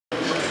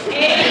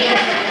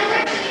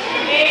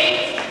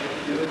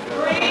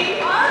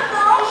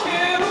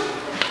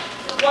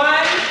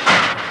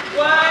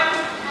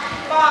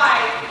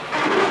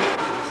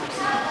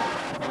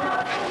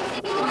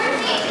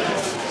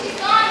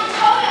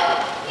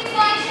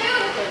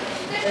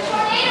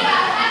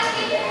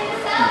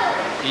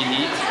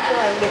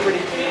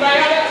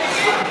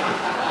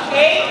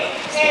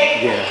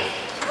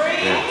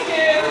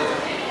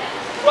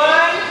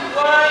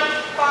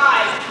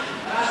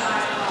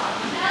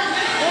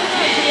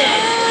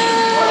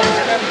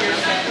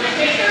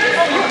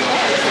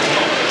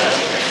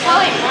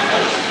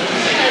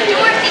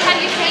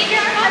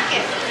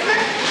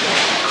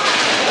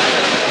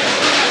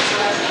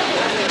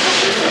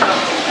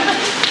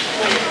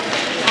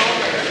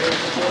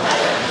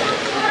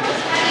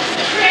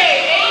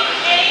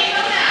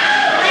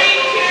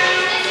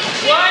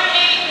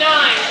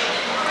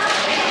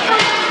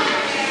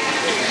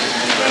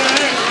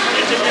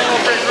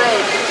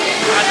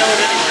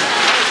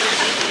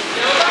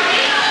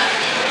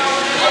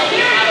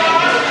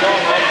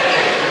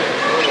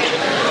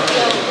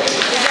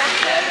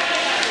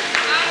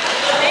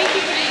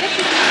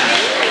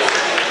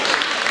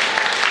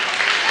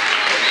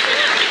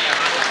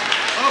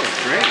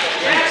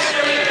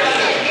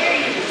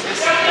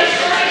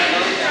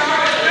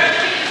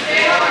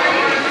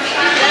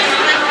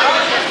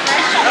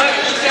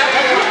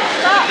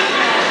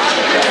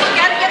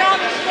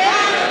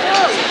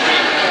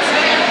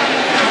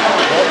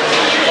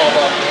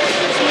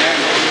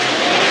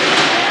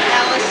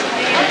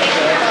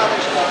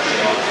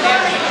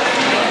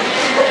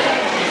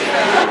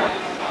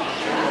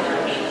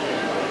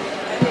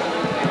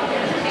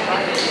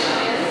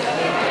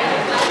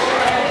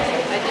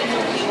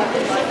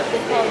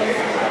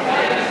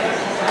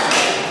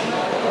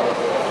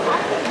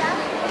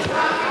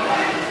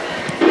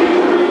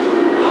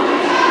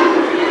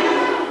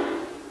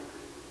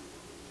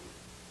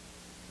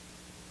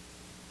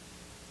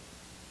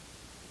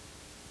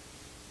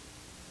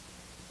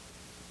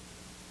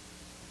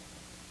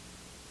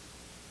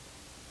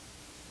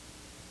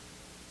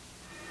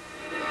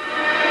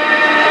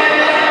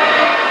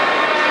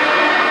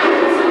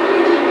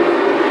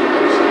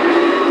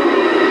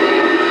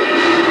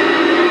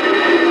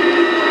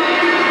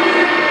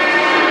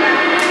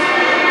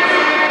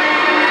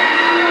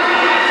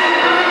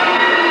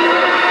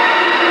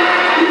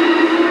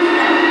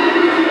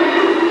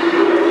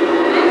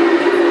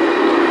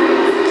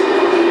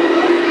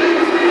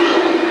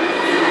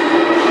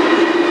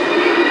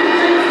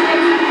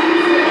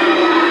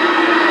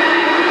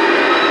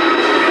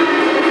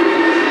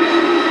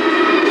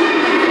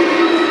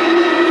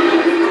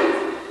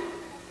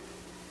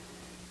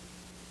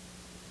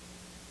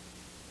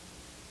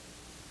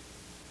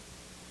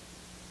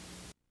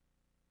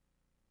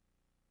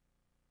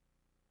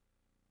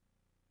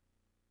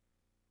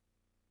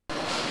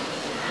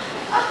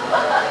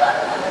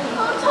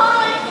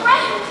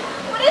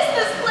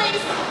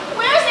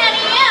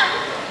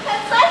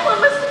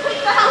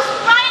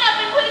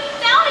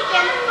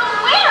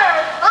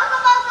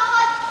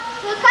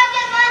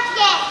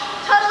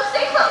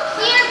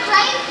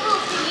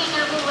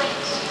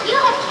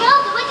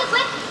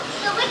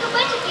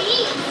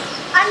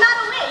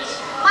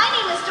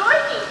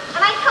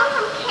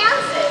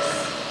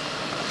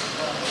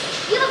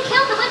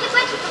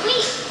should we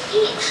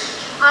eat?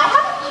 I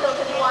haven't killed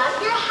anyone.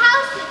 Your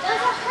house did.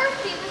 Those are her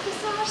feet with the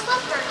silver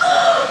slippers.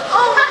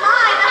 Oh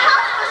my, the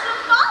house must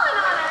have fallen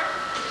on her.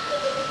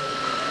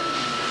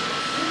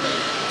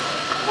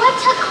 What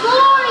a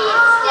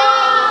glorious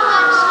day in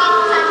Munchkin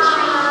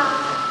Country.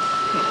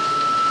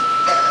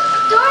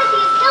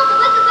 Dorothy has killed the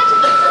Wicked Witch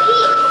of the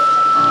East.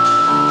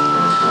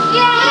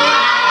 Yay!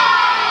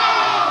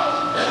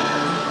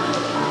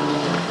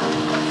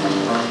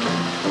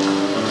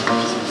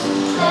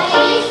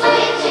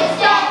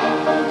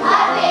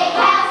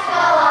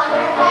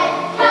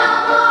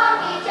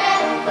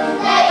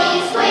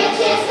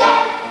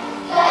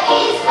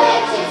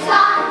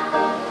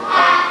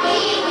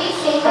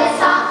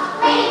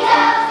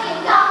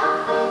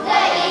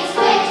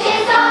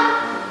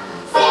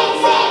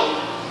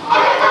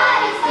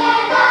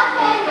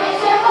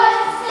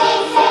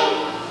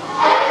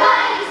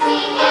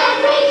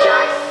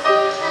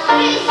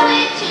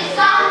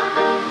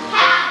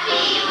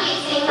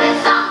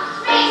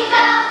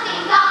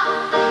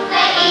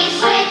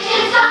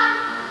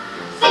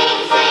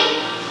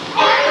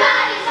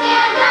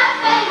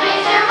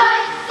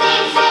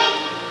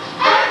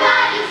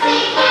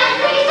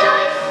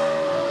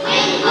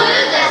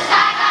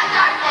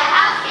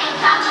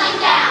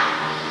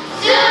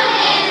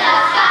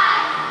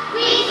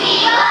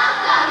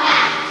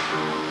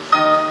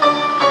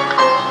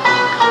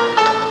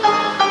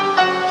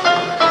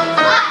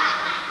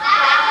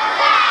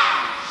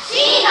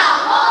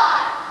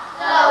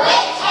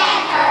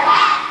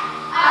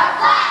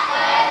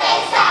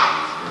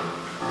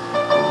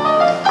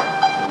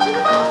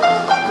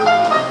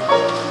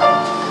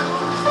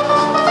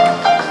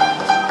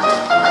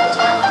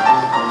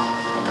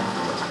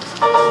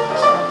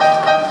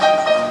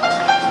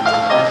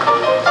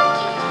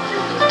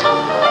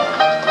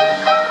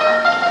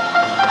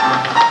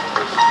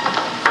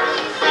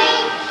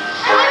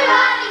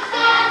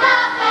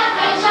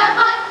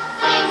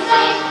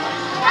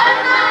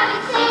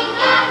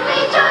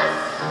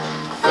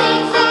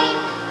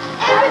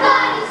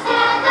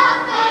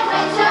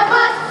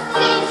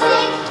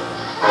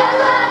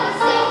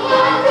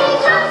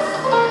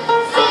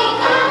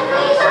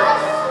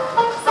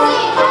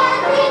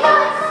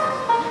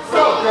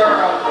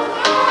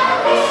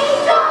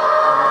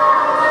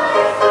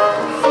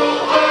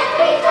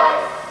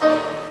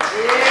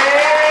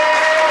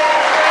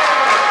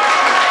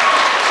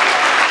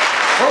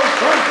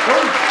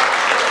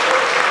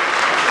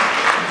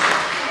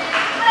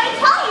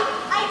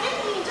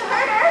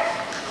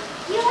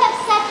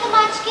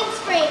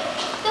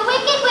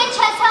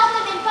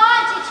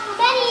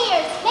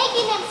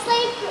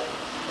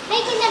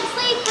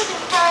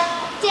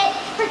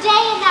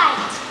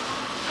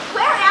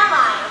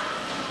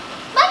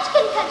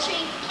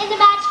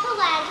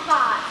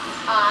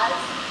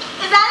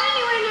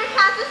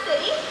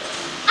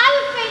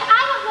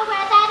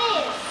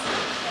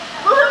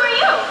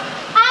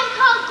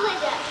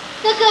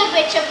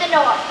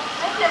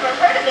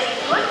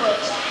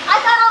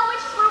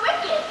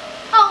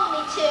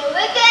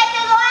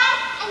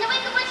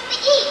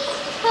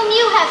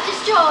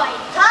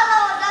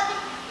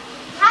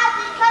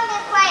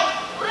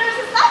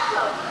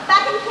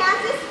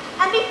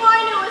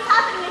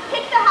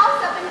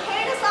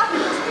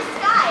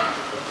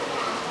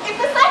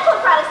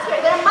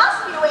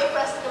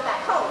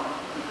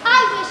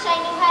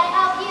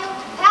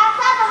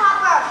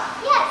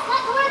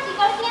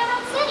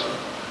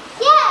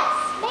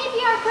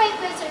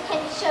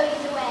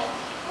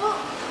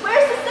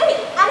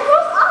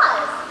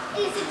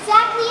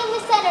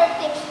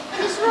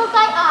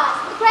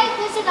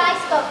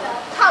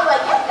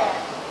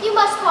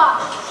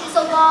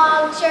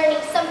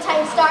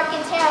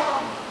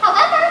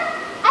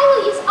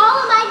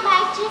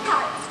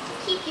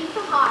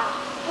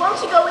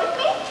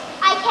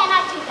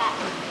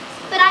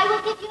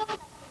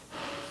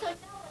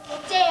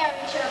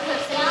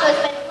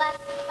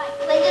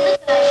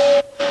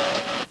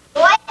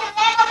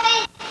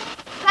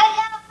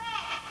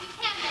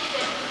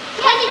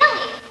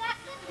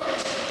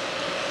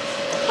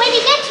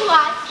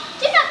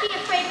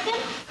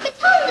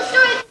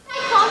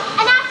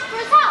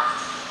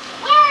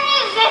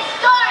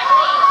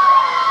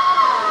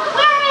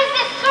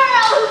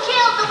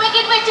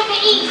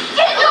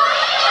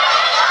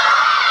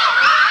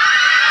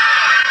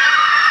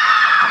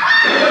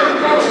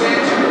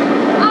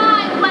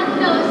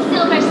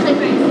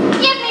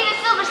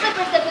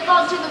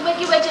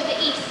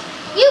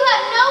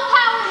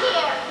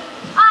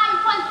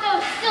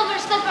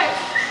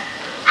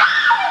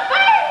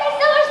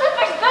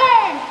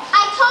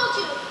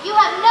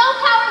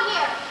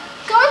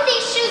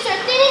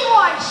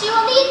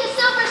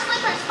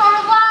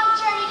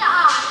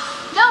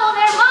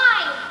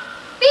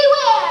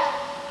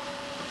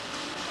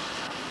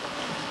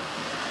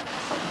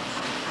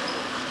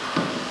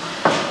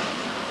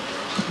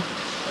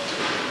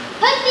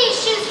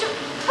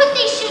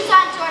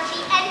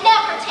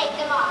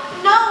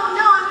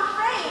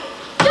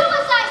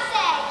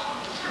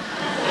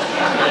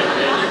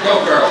 Go,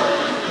 girl.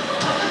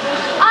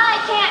 I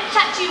can't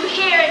touch you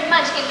here in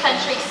Munchkin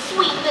Country,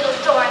 sweet little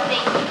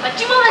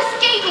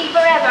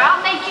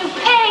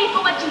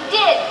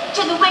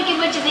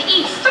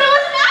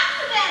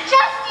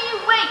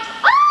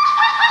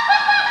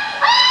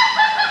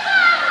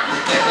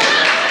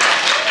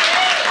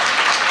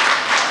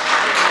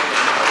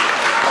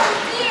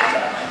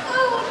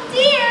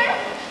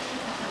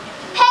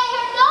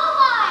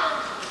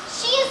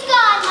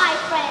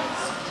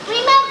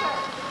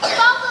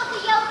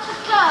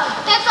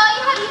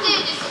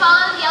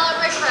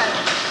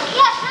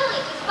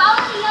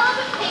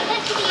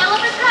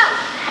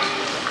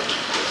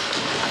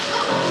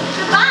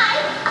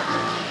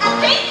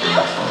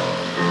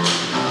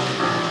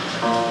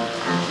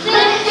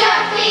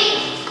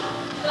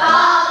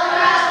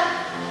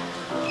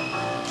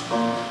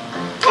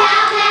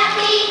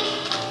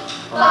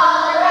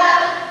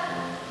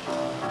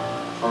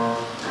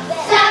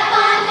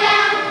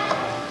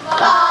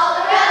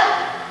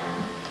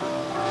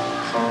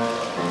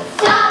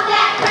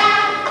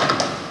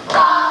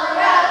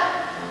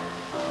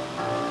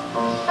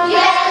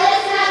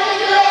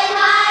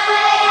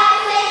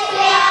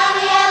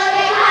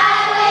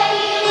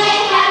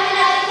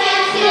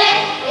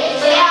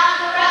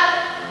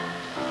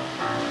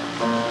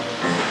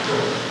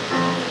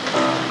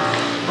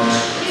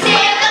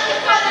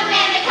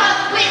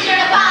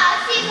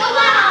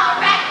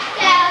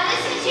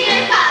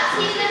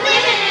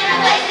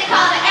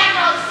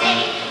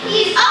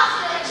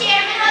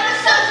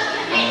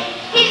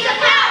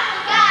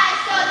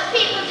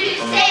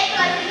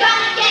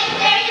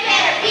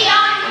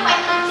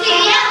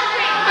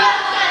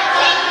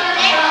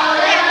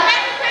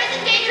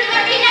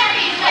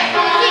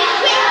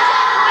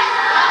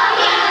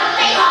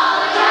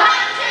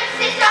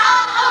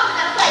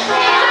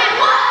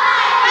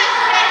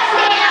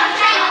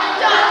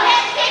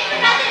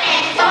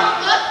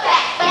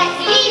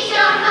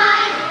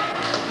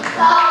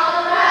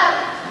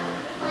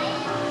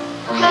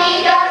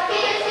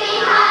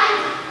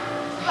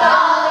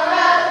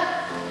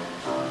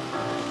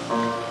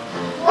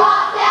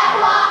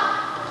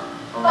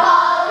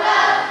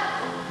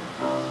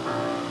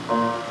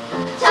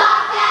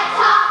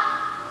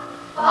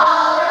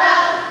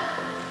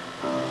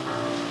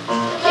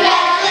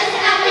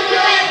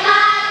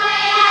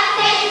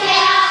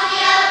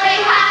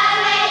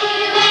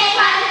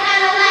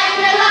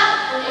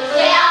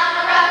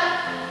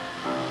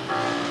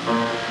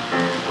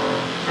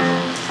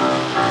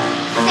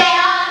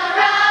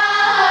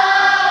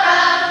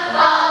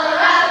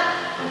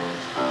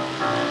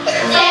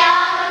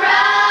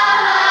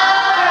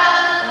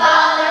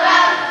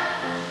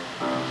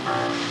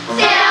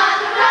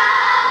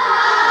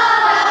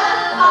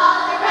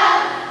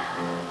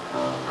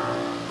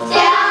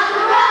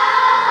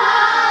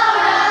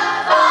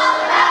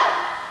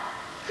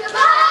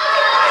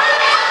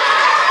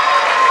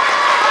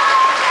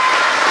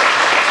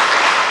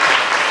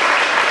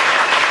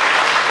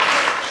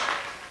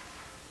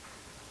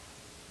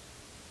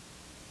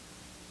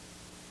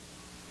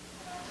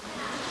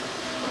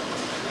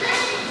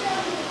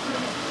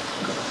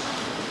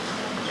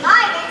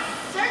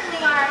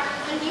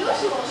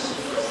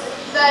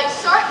They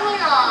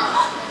certainly are.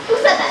 Who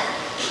said that?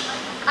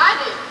 I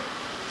did.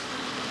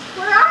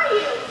 Where are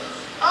you?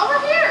 Over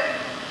here.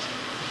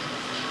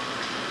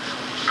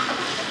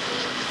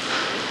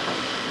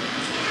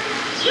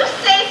 Did you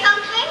say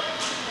something?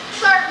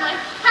 Certainly.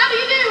 How do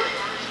you do?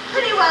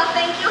 Pretty well,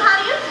 thank you.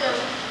 How do you do?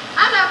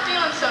 I'm not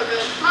feeling so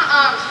good. My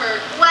arms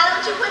hurt. Why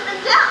don't you put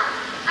them down?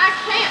 I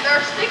can't. There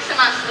are sticks in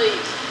my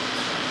sleeves.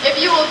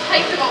 If you will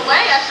take them away,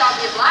 I shall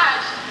be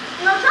obliged.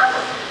 No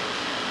trouble.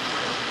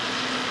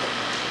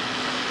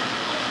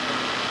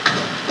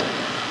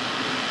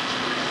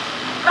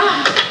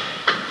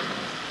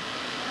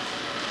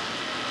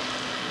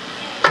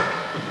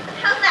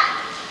 How's that?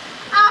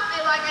 I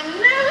feel like a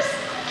noose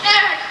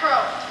and a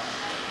crow.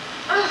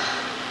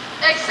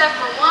 Except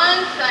for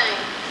one thing.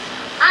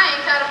 I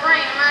ain't got a brain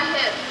in my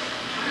head.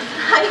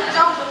 I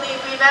don't believe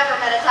we've ever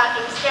met a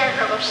talking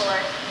scarecrow before.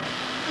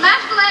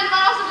 Magical land of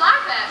Oz is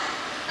like that,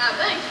 I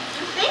think.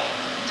 You think?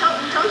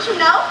 Don't you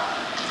know?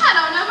 I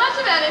don't know much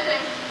of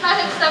anything. My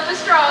head's stuffed with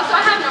straw, so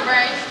I have no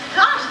brains.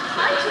 Gosh, it's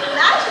hard to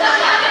imagine I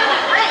have any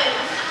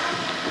brains.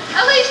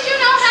 At least you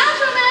know how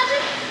to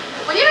imagine.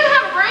 When you don't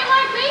have a brain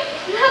like me,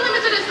 you're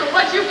limited as to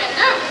what you can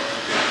do.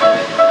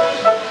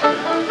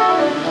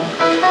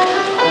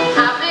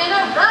 I've been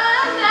a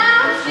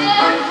run-down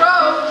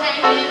scarecrow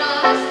hanging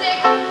on a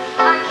stick.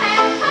 I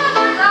can't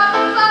conjure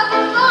up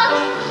a thought.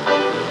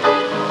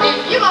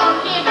 If you won't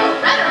hear no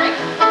rhetoric,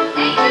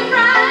 ain't too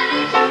bright,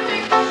 ain't too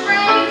thick,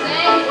 brains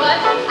ain't what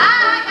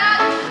I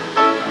got.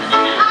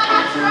 I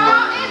got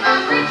straw in my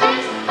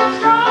breeches,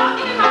 straw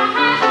in my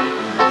hat,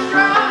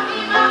 straw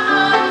in my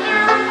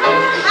underwear.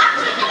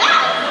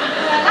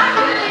 Well, I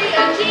could be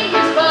a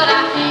genius, but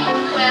I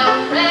ain't well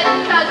read,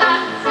 'cause I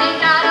ain't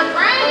got a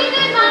brain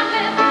in my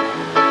head.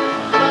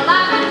 Well,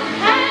 I've been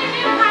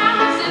hanging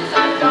around since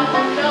I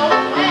don't know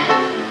when,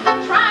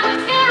 trying to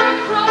scare a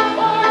crow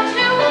or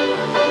two.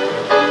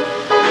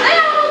 They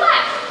all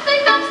laugh,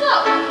 think I'm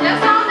slow.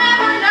 Guess I'll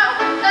never know,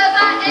 'cause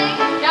I ain't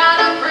got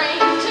a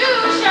brain to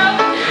show.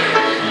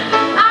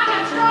 I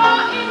got straw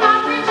in my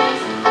breeches,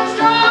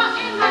 straw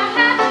in my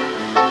hat,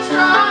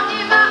 straw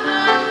in my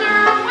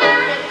underwear.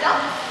 You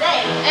don't say.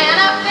 And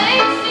I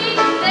face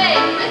each day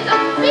with a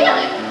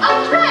feeling of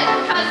dread,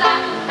 'cause I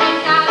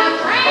ain't got a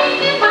brain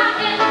in my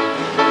head.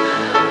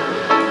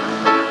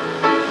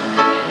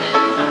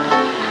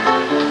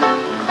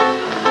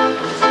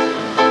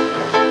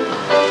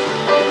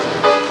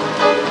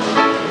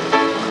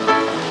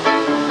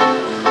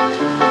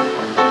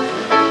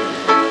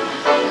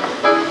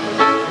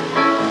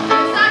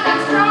 Yes, I got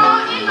straw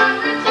in my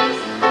breeches,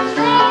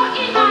 straw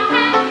in my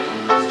hat,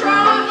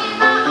 straw in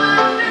my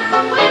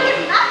underwear. You can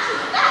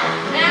imagine that.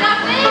 And I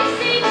face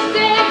each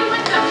day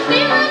with a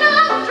feeling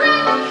of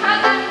dread,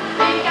 'cause I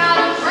ain't got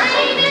a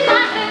brain in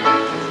my head.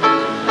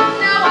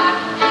 No, I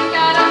ain't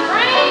got a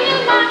brain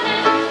in my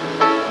head.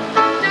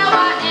 No,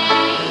 I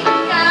ain't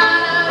got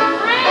a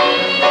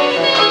brain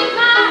in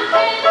my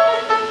head.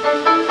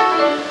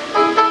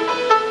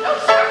 No,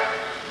 sir.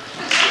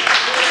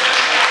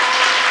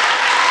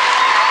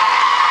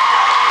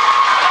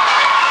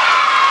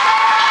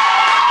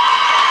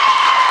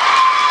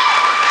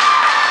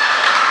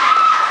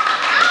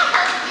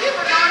 You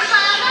were going to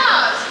find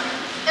Oz.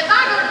 If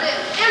I go to the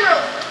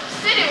Emerald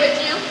City with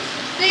you,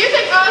 do you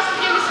think Oz can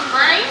give me some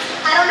brains?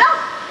 I don't know.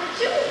 But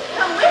you can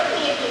come with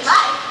me if you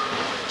like.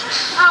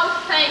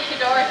 Oh, thank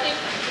you, Dorothy.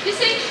 You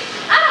see,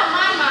 I don't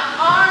mind my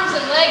arms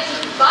and legs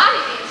and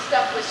body being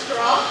stuffed with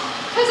straw,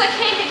 because I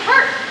can't get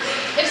hurt.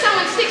 If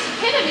someone sticks a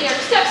pin in me or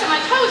steps on my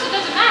toes, it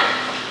doesn't matter,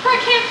 for I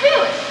can't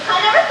feel it.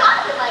 I never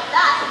thought of it like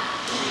that.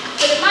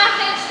 But if my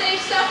head stays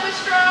stuffed with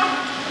straw,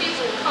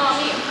 people will call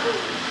me a fool.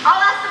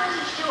 I'll ask the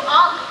wizard to do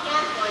all he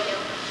can for you.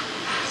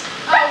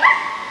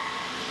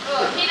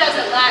 Oh, he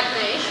doesn't like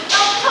me.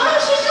 Oh, Toto,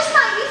 she's just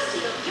not used to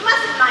you. You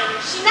mustn't mind her.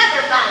 She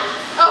never runs.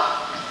 Oh,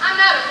 I'm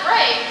not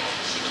afraid.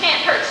 She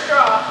can't hurt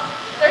straw.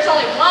 There's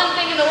only one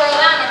thing in the world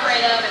I'm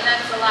afraid of, and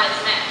that's the light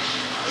match.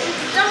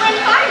 Don't run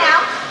far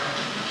now.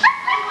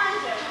 I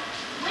wonder,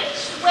 which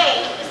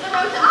way is the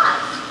road to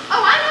Oz?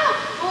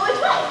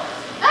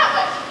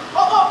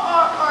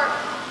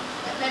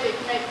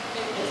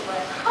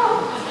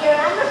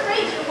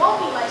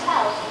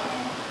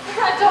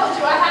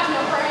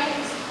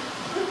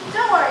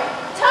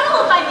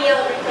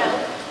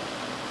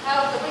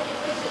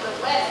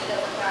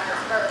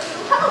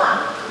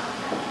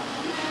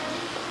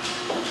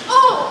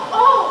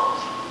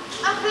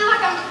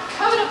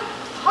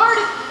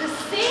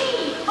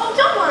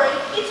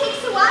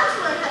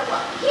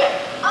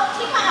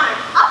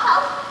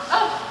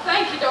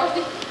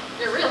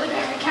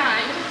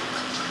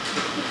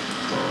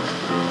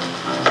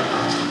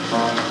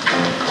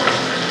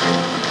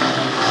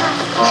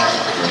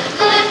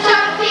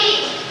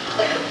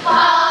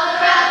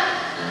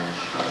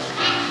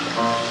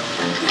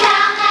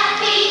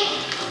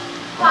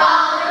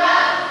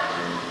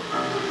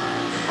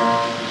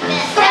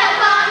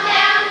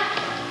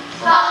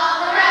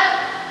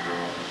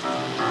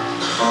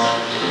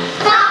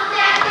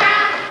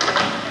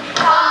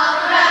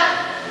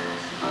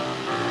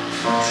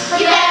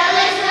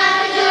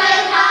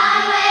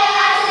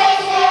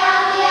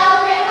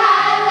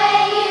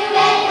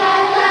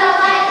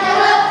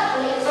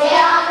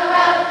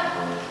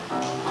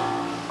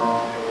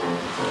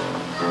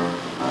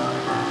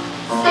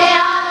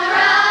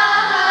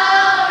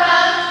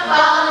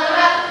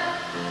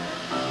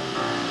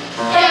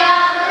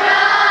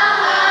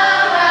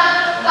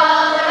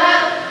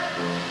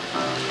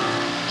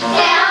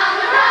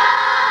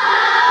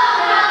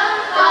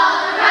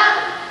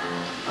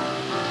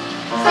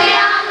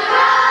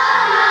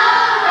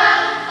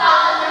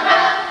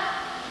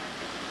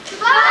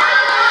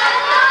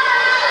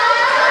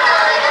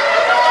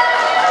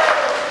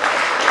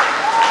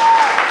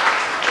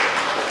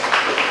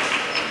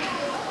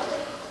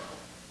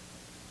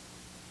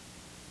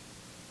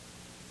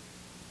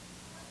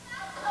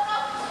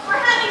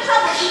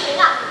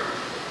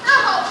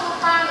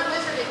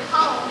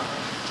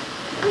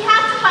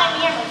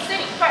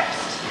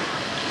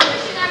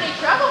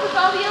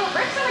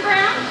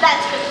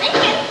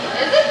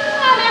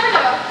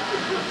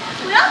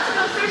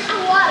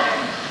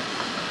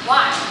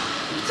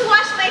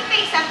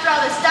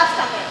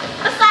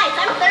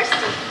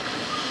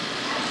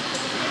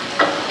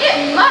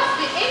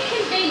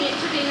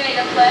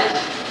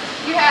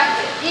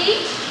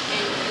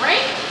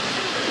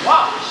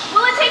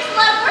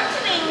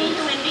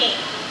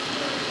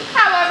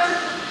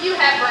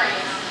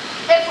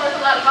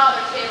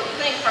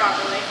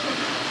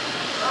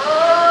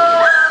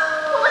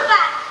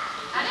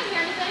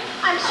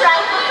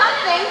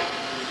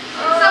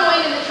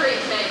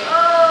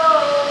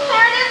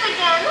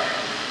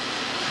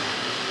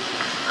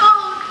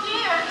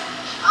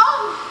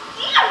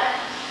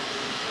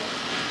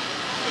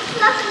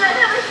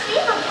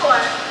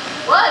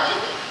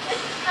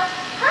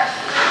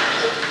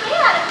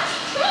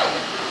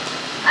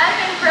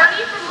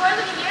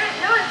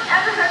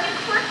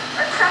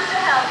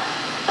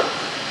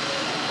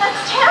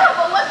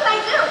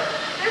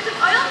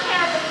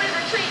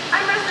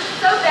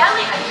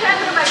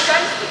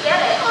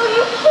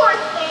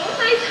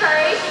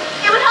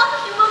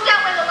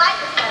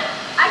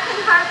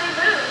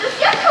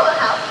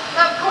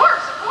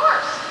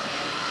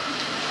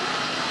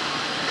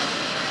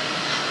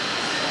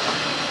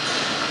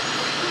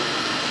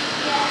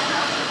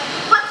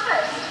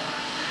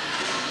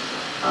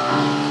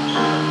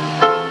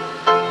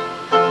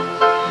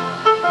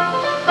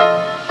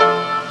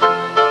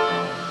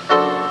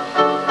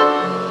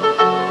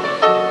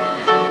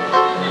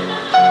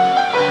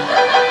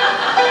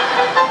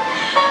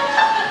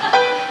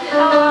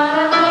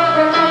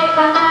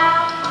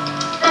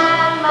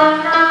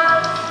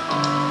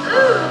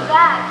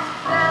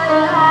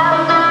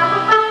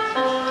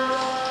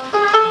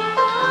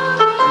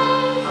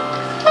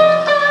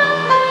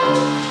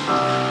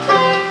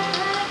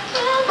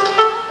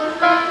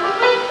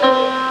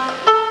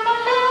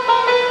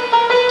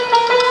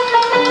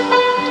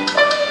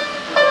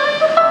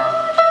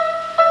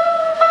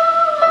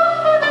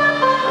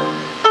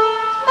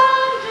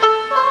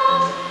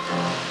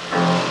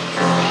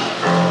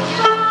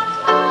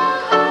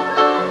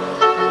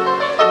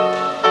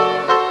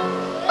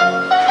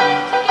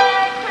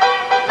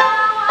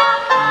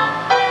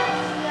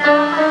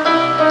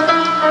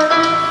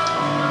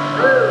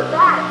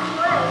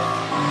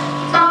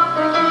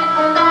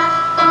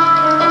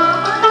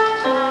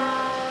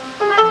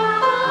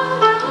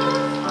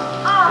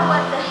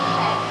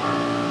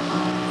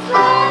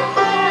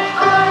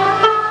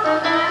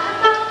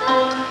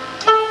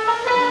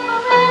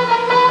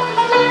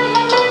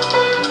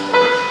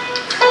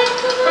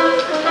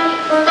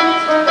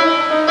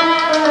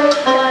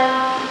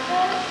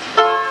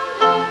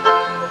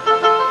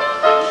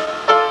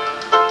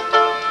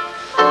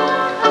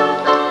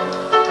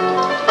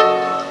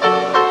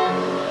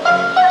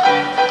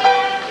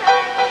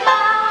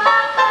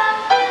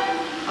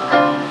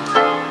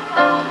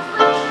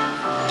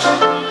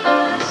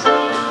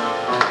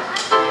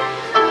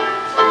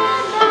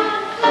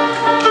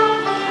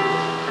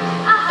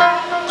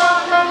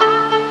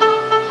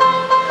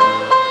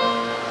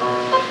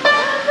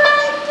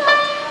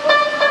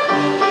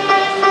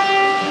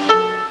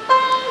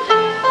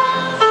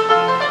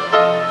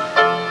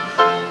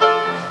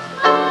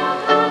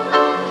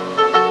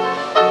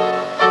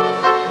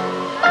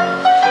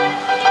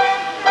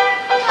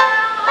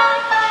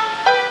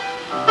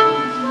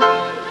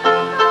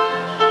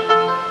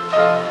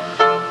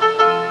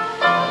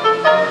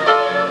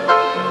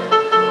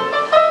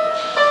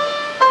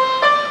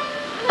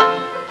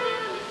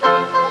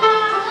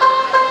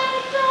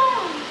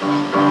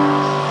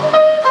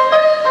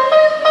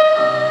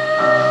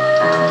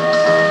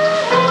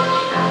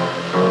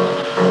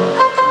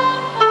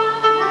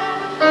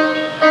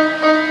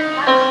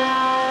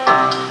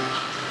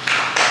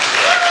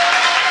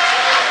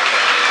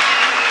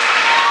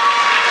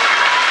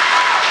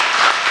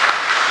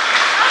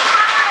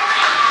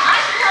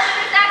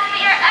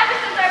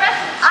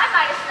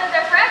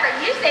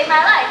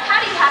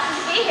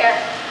 be here.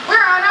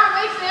 We're on our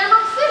way to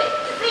Emerald City.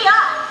 To see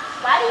Oz.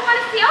 Why do you want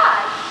to see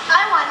Oz?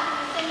 I wanted him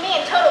to send me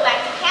and Toto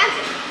back to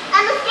Kansas.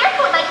 And the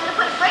Scarecrow would like him to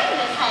put a brain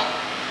in his head.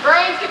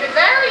 Brains can be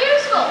very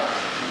useful,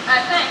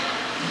 I think.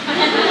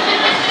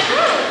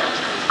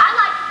 I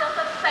like to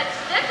fill such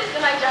stiffness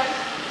in my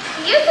joints.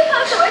 Do you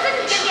suppose the wizard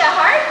could give me a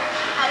heart?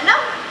 I don't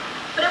know,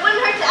 but it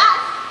wouldn't hurt to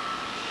ask.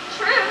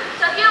 True.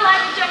 So if you allow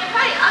me to join your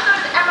party, I'll go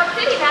to the Emerald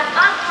City and ask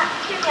Oz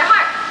to give me a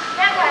heart.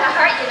 Never had a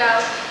heart, you know.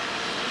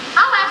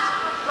 I'll ask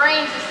for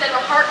brains instead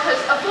of a heart, because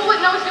a fool would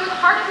know what to do with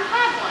a heart if he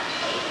had one.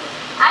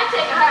 I'd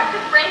take a heart,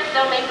 because brains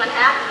don't make one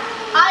happy.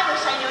 I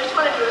wish I knew which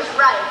one of you was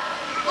right.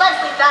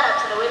 Let's leave that up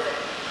to the wizard.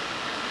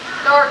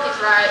 Dorothy's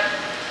right.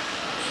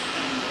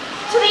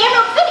 To the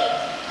Emerald City!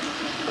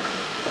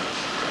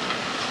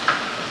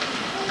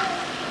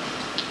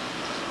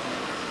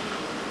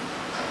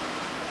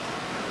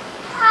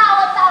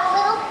 How about a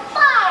little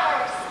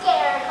fire,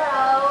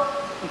 Scarecrow?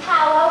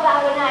 How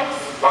about a nice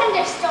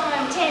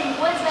thunderstorm, Tin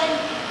Woodman?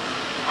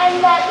 And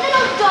that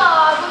little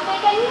dog would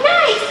make a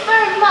nice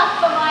firm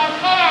muff for my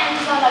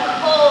hands on a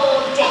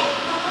cold day.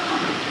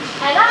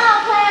 And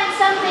I'll plan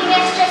something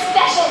extra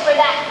special for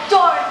that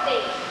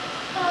Dorothy.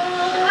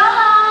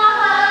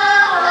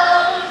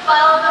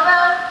 Follow the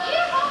road.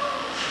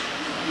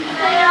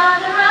 Stay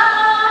on the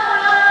road.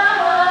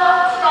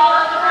 Stay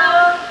on the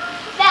road.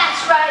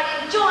 That's right,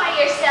 enjoy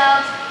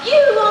yourselves. You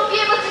won't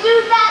be able to do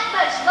that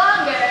much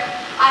longer.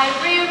 I've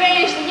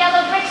rearranged the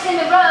yellow bricks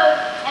in the road,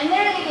 and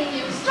they're leading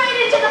you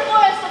straight into the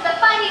forest of the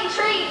fighting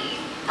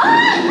trees.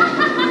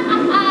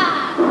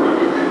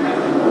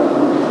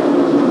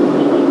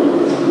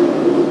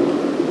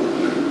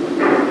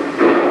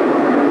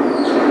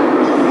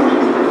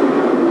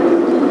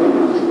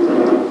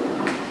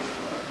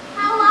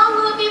 How long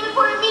will it be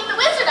before we meet the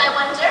wizard, I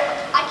wonder?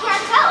 I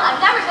can't tell.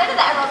 I've never been to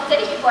the Emerald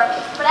City before,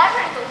 but I've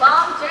heard it's a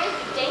long journey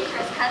through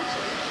dangerous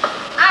country.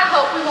 I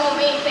hope we won't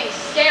meet anything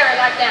scary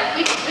like that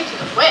we can to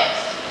the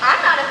west.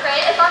 I'm not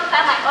afraid as long as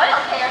I have my oil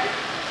can.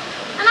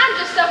 And I'm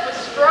just stuffed with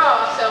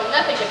straw, so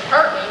nothing can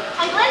hurt me.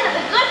 And Glenda's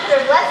a good put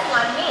her blessing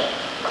on me.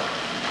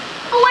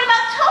 But what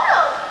about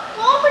Toto?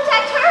 Who will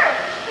protect her?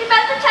 We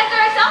best protect her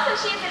ourselves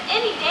if she is in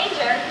any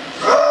danger.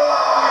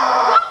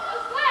 What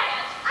was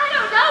that? I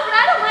don't know, but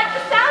I don't like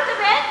the sound of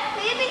it.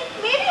 Maybe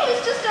it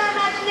was just our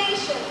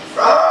imagination.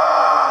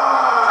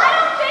 I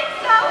don't think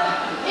so.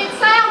 It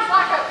sounds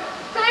like a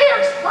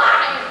bear's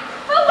lion.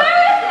 But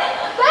where is it?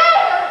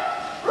 There!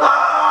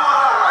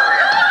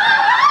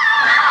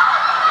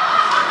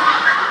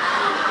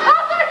 Oh,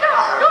 there it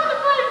goes! Go in the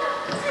freezer!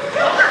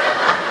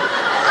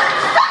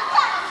 Stop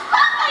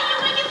that, you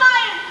wicked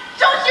lion!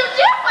 Don't you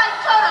dare fight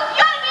Toto!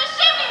 You ought to be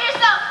ashamed of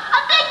yourself! A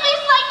big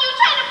beast like you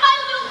trying to fight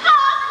a little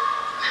dog!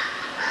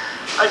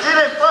 I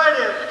didn't fight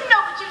him. No,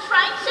 but you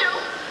tried to.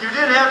 You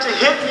didn't have to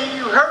hit me.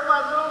 You hurt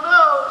my little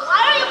nose. Why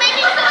are you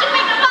making such a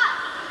big fuss?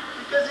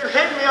 Because you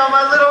hit me on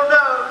my little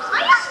nose.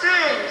 I It have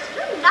stings.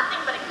 You're nothing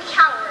but a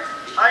coward.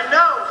 I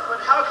know,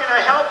 but how can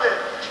I help it?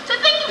 To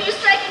think of you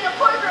striking a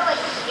poor girl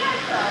like the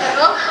Scarecrow.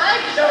 Oh,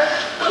 thank you,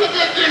 Dorothy. You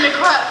did give me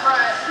quite a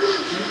fright.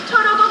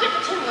 Toto, go get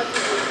the tin with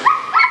me.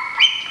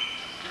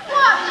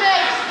 What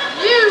makes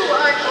you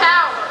a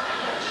coward?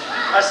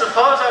 I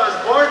suppose I was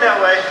born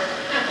that way.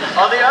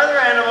 All the other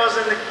animals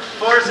in the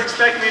forest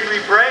expect me to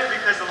be brave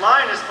because the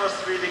lion is supposed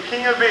to be the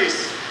king of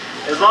beasts.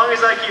 As long as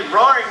I keep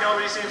roaring,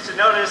 nobody seems to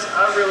notice.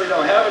 I really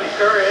don't have any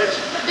courage.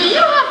 Do you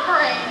have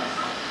brains?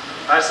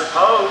 I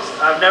suppose.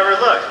 I've never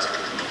looked.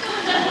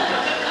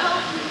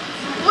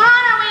 We're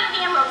on our way to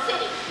the Emerald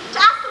City to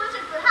ask the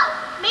wizard for help.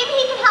 Maybe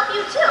he can help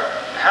you too.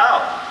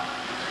 How?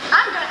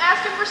 I'm going to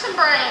ask him for some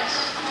brains.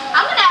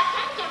 I'm going to ask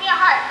him to give me a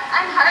heart.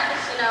 I'm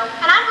heartless, you know.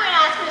 And I'm going to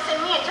ask him to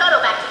send me and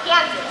Toto back to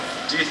Kansas.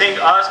 Do you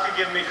think Oz could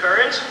give me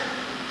courage?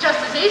 Just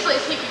as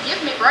easily as he could give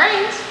me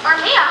brains. Or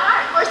me a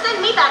heart. Or send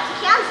me back to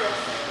Kansas.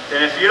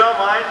 Then if you don't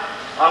mind,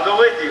 I'll go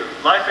with you.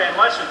 Life ain't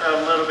much without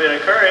a little bit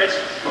of courage.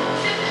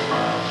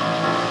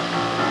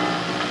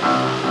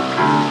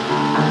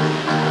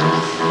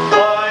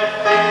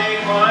 Life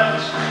ain't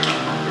much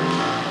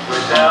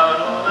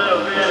without a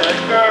little bit of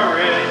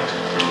courage.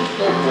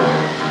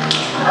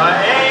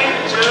 I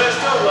ain't just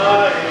a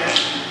lion.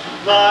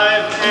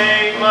 Life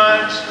ain't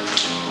much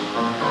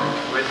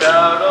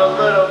without a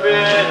little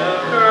bit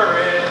of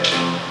courage.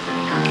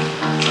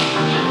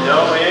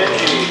 No,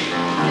 indeed.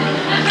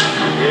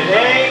 It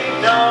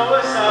ain't no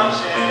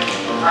assumption.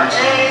 I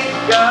ain't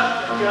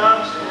got the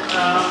gumption.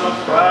 I'm a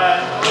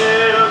frightened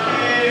little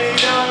kitty,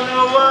 don't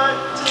know what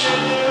to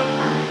do.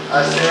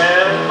 I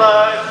said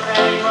life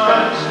ain't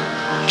much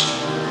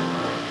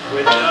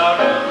without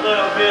a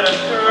little bit of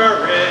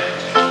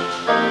courage.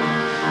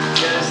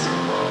 Yes,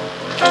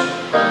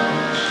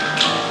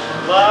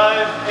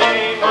 life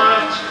ain't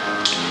much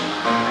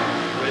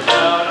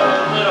without a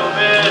little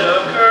bit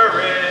of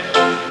courage.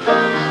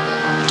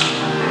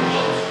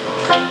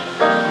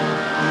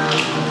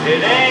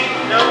 It ain't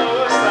no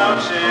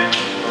assumption.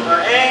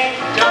 I ain't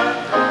got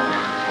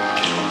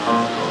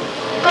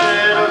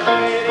little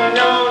kitty,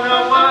 don't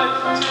know what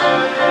to do.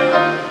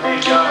 He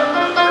got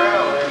the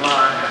trail in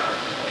my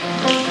house.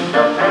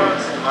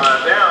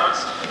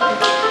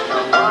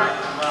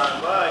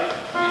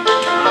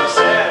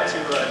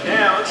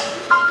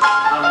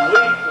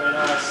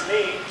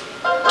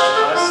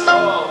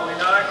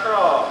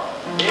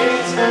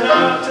 It's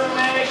enough to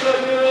make a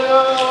good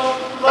old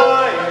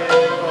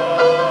flying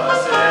ball. I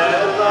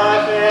said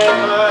life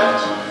ain't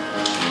much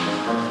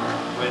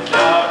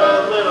without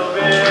a little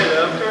bit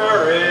of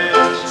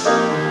courage.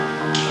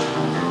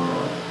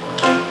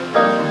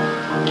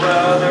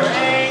 Well, there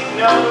ain't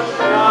no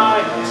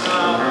denying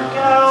I'm a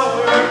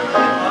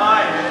cowardly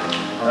lion,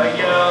 a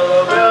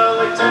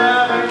yellow-bellied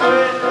tabby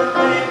with a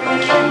baby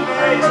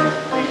face.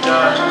 He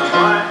got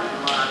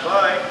my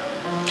bite,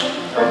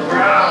 a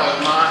growl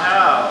in my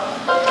howl,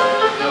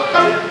 no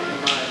dip in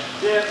my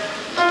dip,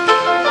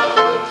 no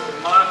hooks in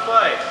my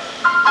fight.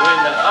 When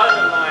the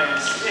other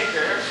lions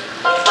snicker,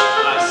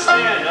 I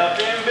stand up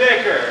and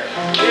bicker.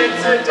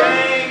 It's a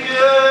dang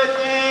good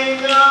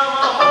thing I'm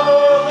a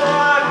whole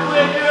lot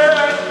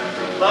quicker.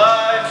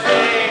 Life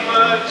ain't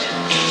much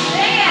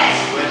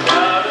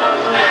without a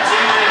little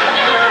bit of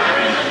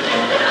courage.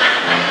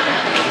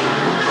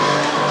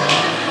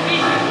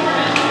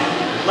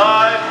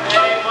 Life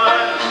ain't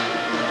much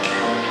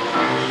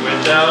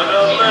without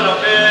a little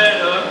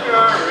bit of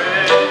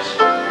courage.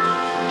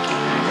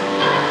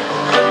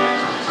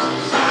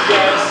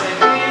 Yes,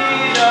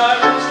 indeed, I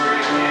was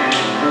drinking.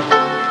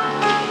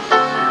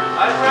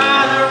 I'd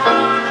rather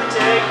run than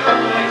take a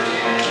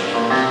licking.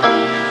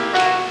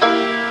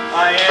 I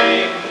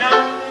ain't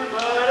nothing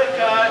but a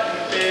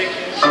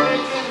cotton-picking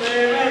chicken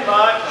living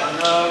life on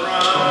the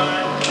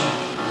run.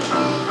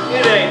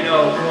 It ain't no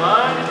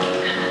fun.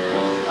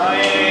 I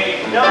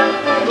ain't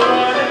nothing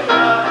but a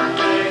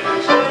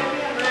cotton-picking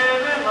chicken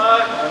living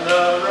life on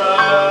the run.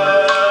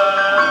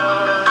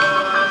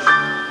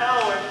 How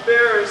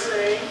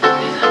embarrassing.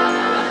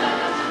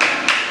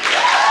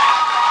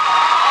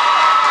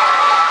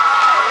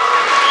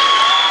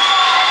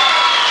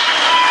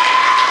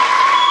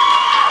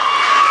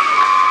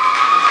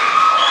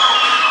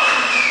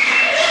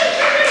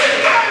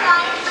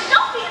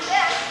 Don't be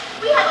embarrassed.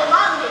 We have a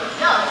long way to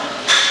go.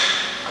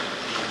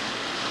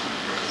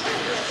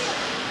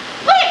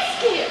 Wait,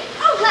 here.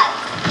 Oh, left.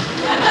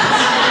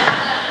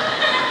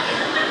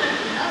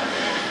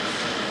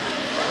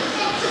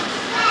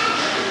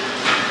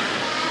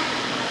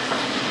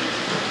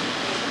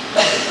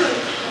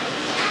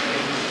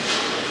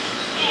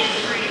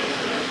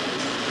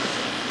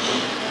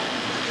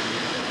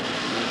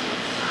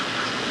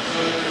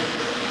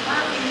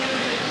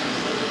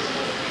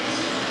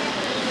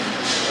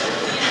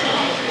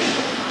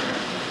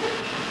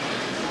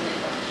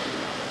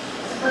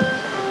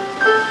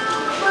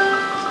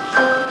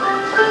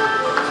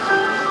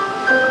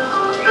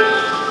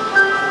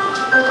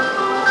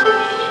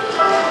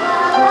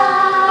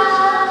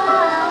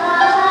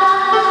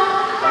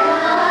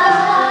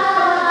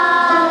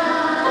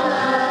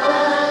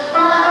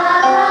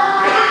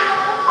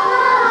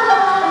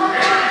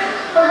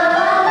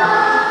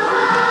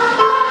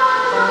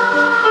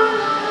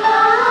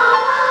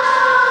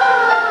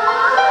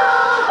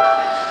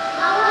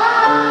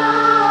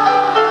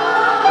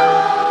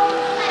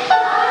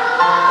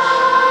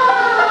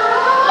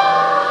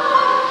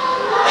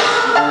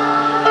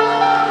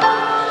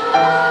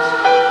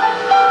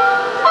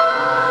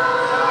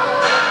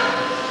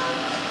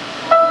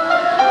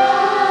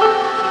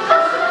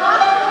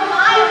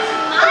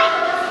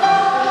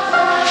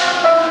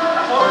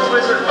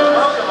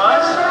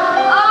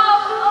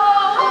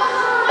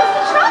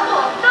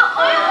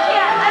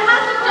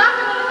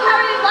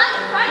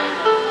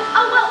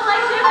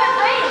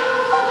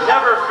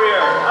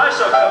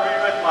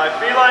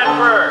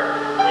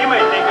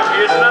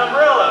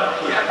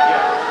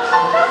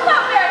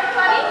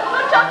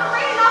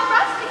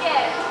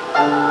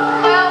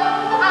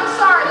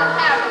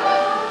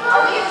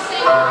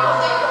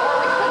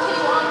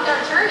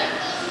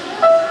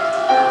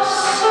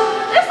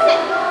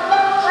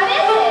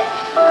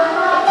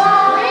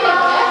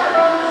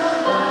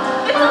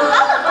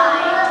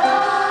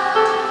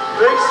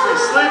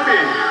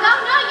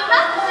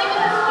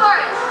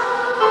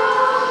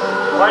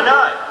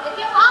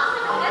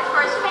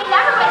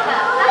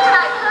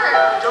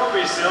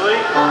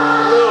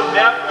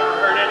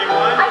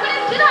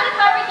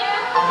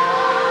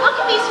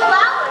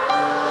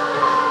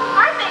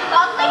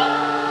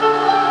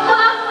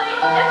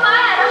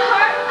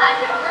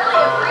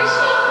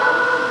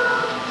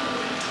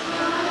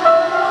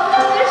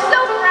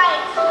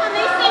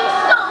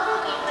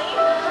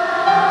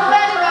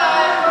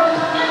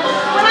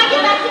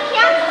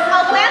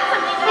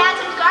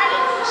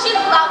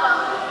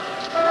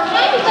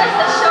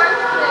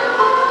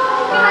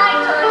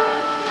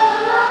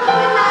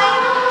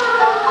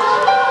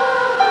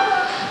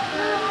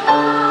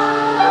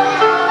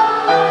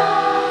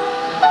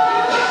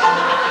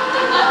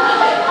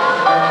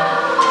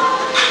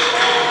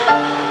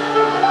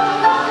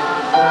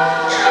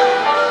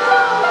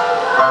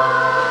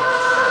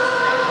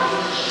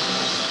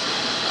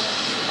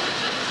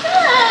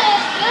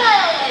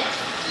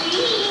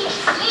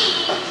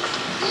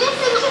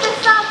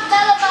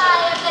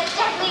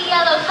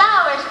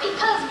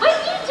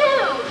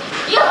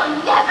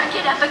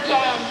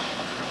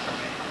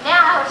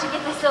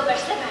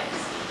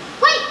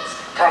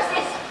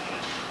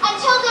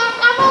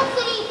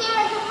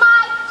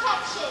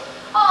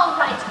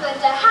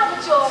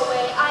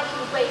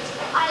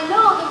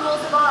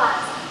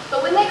 But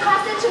when they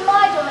cross into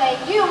my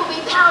domain, you will be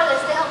powerless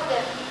to help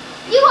them.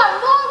 You are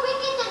more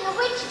wicked than the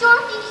witch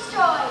Dorothy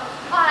destroyed.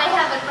 I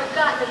haven't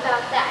forgotten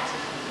about that.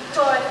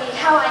 Dorothy,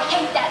 how I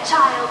hate that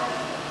child.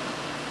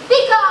 Be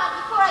gone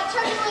before I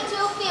turn you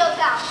into a field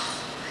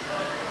mouse.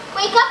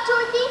 Wake up,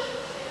 Dorothy.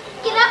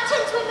 Get up,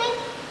 Tinswoman.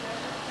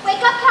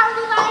 Wake up,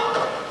 Cowardly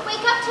Lion.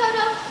 Wake up,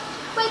 Toto.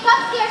 Wake up,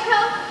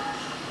 Scarecrow.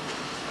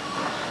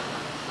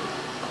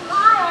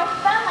 My, I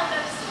felt like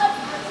I've slept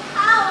for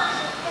hours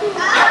and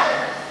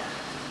hours.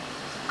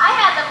 I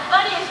had the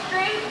funniest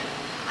dream.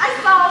 I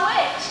saw a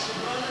witch.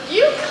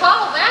 You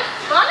call that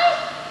funny?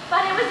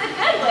 But it was a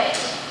good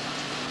witch.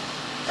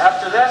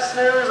 After that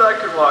snooze, I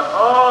could walk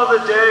all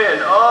the day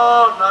and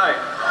all night.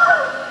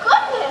 Oh,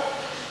 goodness.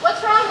 What's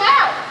wrong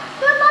now?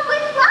 They're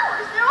lovely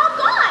flowers. They're all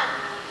gone.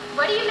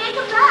 What do you make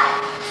of that?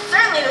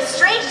 Certainly the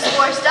strangest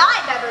forest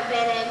I've ever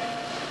been in.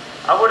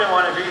 I wouldn't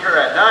want to be here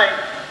at night.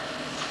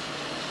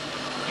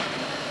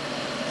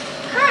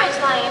 Courage,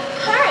 Lion,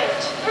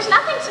 courage. There's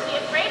nothing to be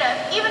afraid of,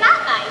 even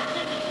at night.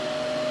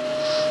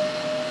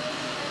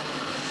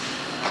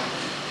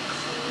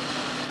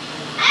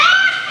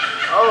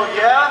 Oh,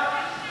 yeah?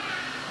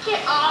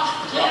 Get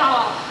off, get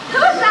off.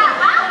 Who's that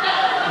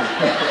laughing?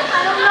 I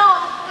don't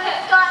know, but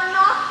it's gotten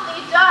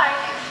awfully dark.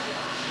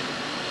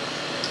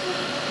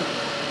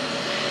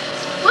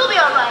 We'll be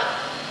all right,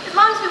 as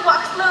long as we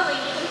walk slowly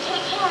and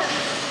take hands.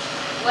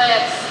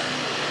 Let's.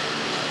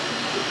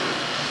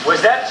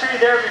 Was that tree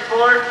there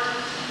before?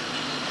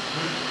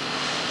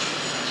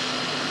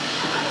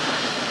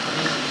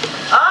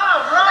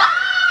 Ah, run!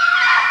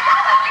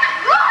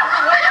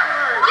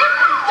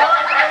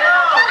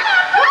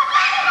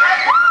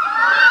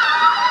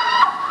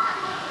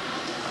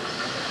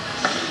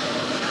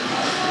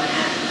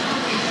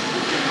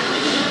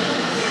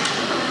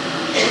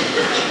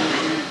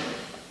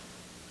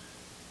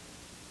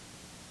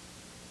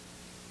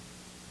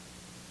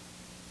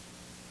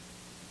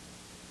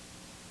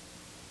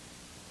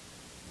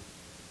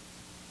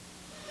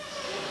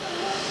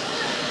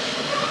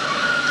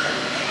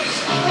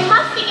 We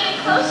must be getting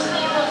close to the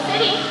Emerald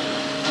City.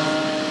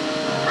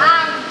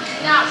 I'm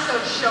not so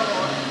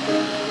sure.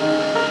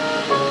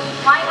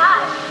 Why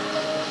not?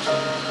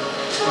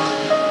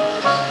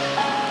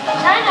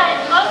 China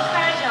is most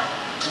fragile,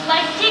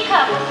 like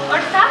teacup or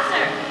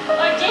saucer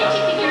or dainty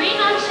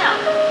figurine on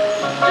shelf.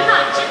 Do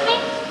not chip me,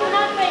 do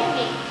not break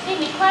me. Leave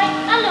me quite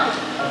alone.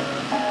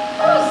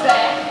 Who's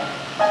that?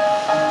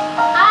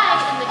 I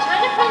am the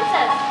China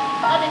Princess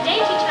of the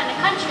dainty China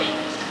country.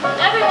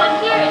 Everyone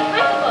here is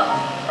breakable.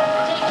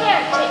 Take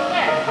care, take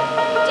care.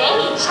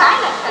 Dainty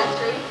China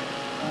country.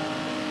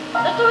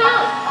 Look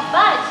around,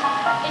 but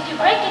if you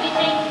break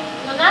anything,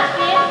 you'll not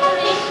be able to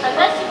leave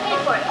unless you pay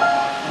for it.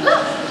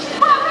 Look,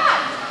 what that?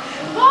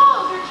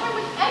 Walls are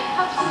trimmed with egg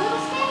cups and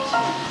little statues.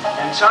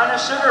 And China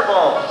sugar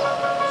bowls.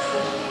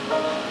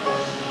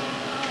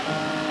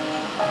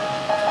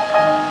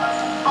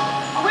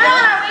 We're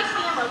on our way to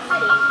the Emerald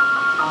City.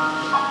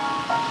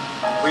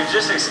 We've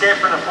just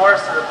escaped from the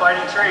forest of the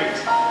fighting trees.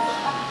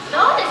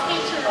 No one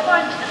escapes from the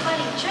forest of the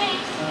fighting trees.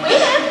 We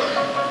did.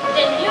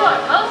 Then you are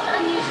most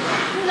unusual.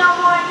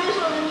 No more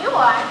unusual than you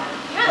are.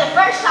 You're the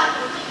first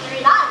talking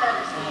figurine I've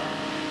ever seen.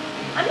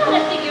 I'm not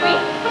a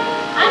figurine.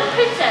 I'm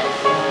Princess.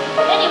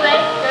 Anyway,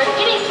 you're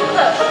getting too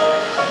close.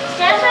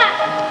 Stand back.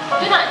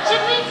 Do not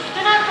chip me,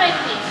 do not break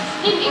me.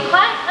 Leave me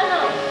quite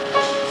alone.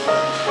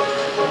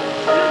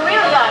 You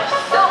really are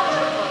so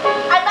beautiful.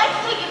 I'd like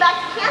to take you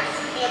back to Kansas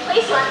with me and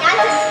place you on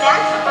Aunt's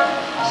mantle.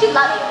 She'd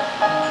love you.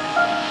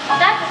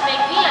 That would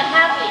make me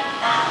unhappy.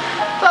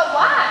 But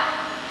why?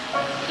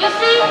 You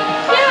see,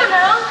 here in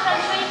our own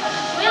country,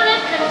 we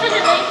live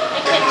contentedly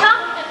and can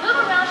talk and move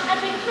around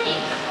as we please.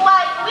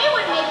 Why, we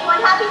would make you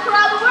unhappy for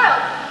all the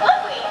world,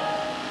 would we?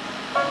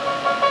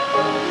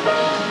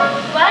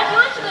 Why do you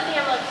want to go to the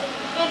Emerald City?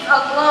 It's a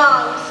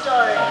long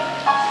story.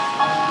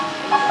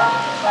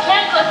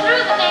 Can't go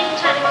through the dainty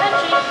China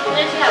country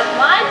unless you have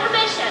my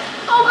permission.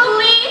 Oh,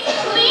 please,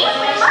 please,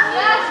 we must.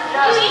 Yes,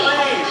 please.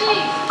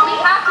 please. We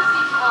have to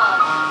see Tom.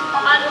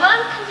 On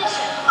one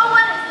condition. Oh,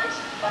 what is it?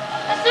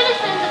 The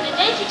citizens of the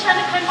dainty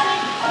China country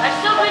are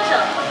so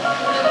brittle.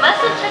 You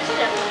mustn't touch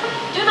them.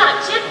 Do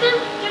not chip them,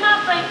 do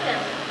not break them.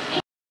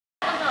 Leave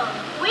them alone.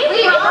 We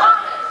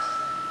promise.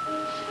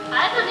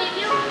 I believe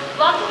you.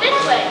 Walk this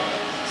way.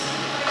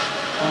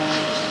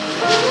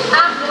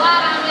 I'm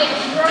glad I made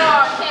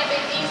straw and can't be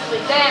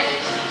easily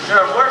damaged. There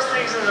are worse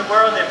things in the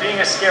world than being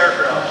a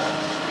scarecrow.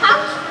 How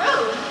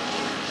true.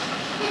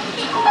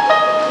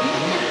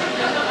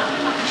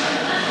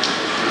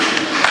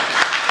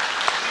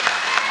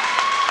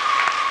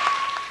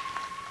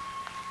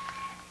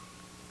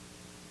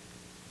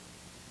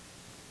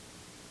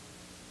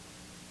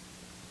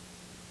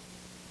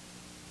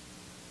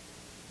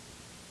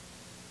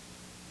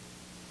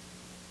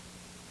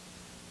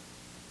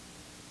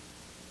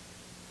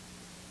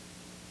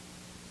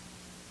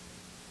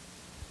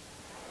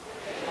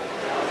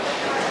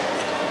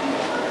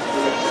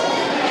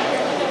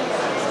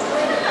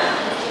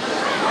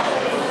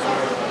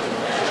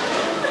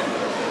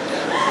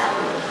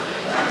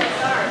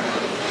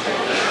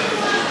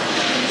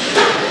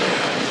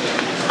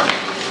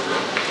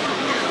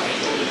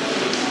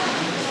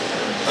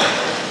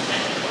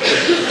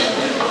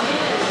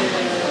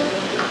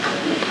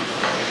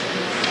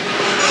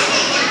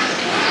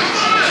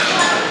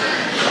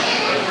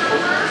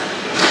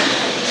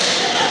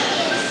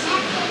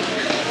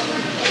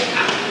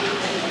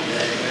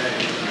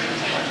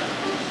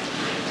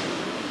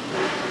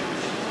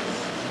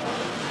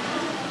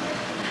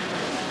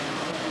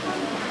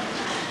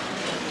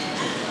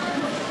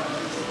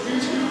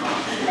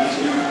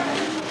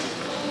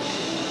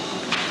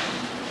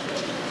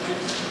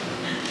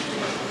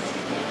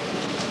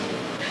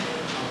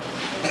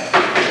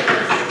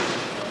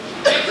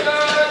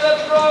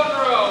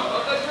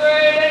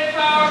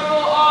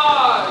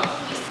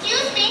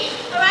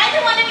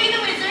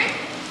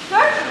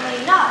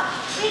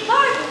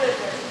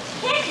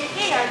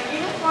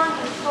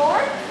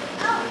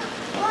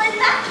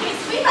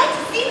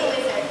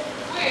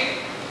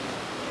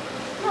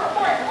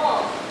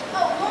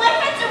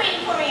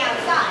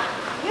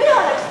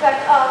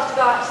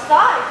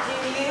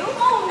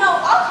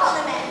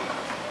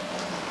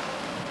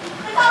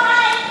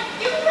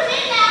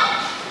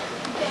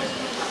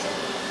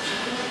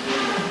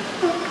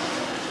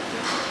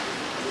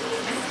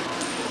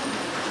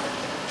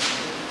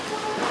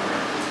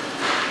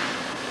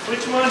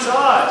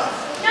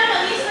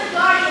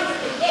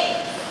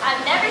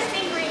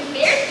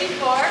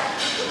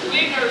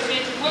 You've never seen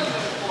some with them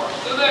before,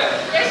 so there.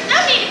 There's no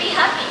need to be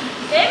huffy.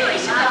 Maybe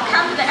we should all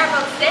come to the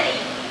Emerald City.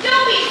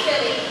 Don't be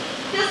silly.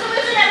 Does the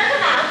wizard ever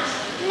come out?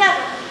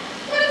 Never.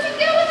 What does he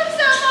do with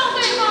himself all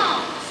day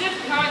long? Sit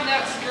behind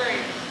that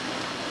screen.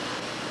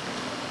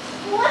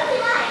 What's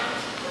he like?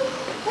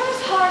 That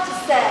is hard to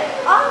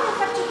say. Otto is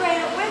such a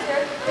great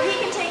wizard that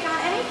he can take on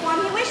any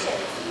form he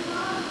wishes.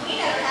 We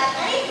never had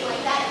anything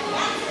like that in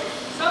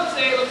Kansas. Some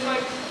say it looks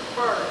like a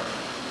bird.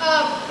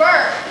 A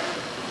bird.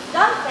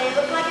 Some say it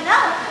looks like an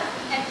elephant.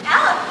 An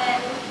elephant?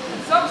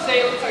 And some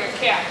say it looks like a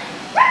cat.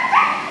 To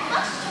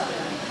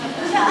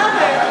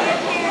others, he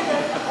appears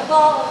as a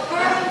ball of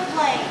burning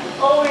flame.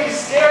 Oh, he's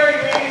scaring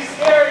me,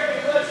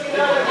 let's get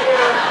out of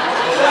here.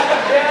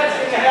 Something bad's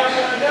gonna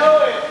happen, I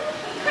know it.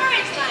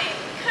 Courage, Lion,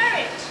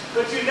 courage.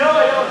 But you know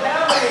I don't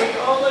have any.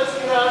 Oh, let's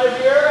get out of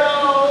here.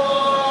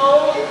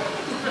 Oh.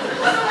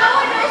 So no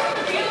one knows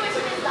what the real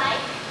wizard is like?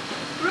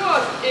 Real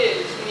as it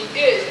is when he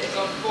is in his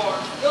own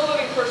form. No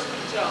living person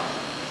can tell.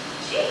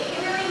 Gee, he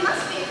really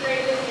must be a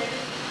great wizard.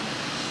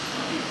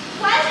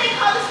 Why do they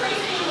call this place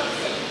Emerald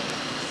City?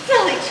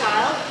 Silly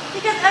child,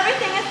 because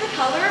everything is the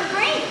color of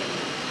green.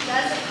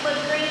 Doesn't look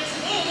green to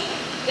me.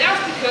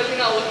 That's because you're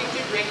not looking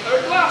through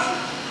green-colored glasses.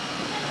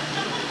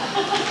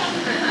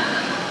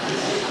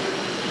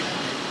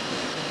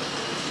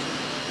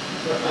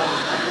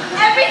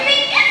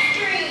 Everything is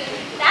green.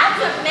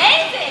 That's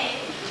amazing.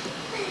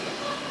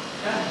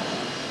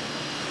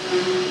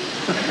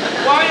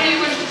 Why do you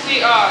wish to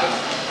see Oz?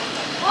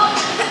 Well,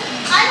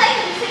 I'd like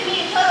him to send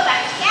me and Toto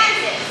back to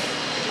Kansas.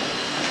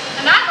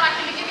 And I'd like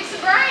him to give me some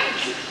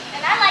brains.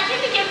 And I'd like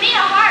him to give me a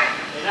heart.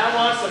 And I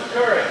want some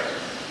courage.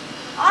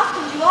 Oz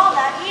can do all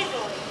that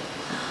easily.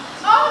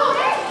 Oh,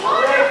 that's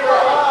Hooray for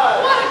wonderful.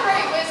 Oz. What a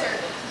great wizard.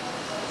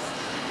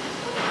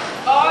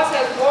 Oz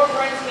has more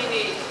brains than he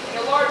needs, and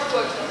a large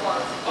collection of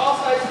parts, all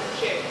sizes and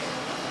shapes.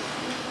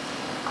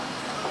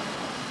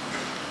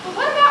 But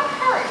what about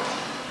courage?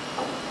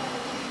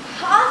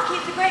 Oz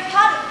keeps a great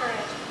pot of courage.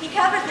 He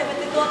covers it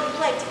with a golden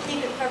plate to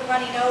keep it from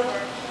running over.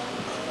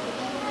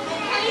 And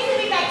can you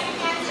send me back to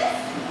Kansas?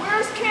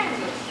 Where's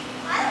Kansas?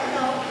 I don't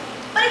know.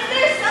 But it's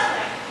there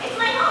somewhere. It's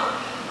my home.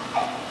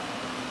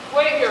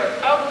 Wait here,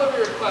 I'll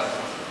deliver your request.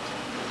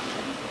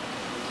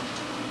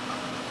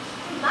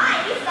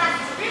 My, these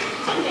glasses really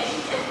do make a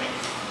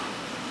difference.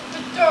 But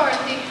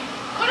Dorothy,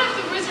 what if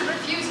the wizard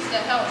refuses to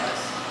help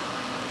us?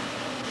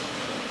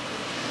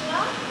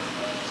 Well,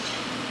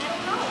 I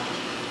don't know.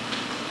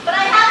 But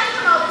I haven't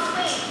come all this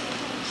way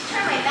to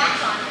turn my back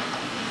on him.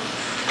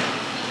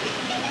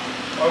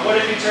 Or what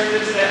if he turns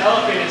into the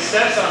elephant and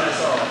steps on us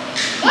all?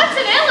 What's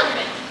an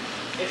elephant?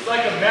 It's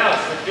like a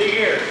mouse with big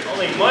ears,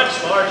 only much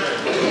larger.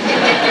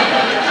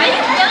 Are you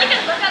really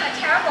going to look on the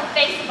terrible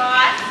face of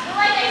Oz? Well,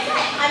 like I said,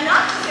 I'm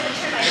not just going to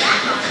turn my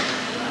back on him.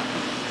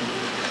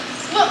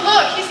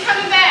 Look, he's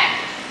coming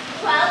back.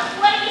 Well,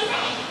 what did he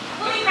say?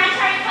 Will he grant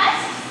our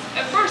request?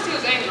 At first he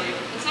was angry,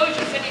 and so he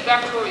should send you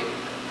back to where he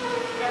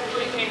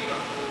came from.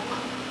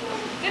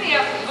 Then he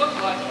asked what you looked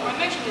like, and when I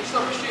mentioned your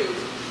silver shoes,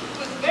 it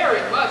was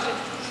very much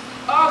interested.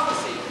 Oz to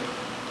see you.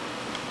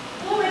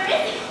 Well, where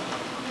is he?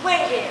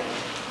 Wait here.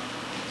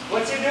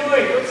 What's he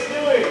doing? What's he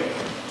doing?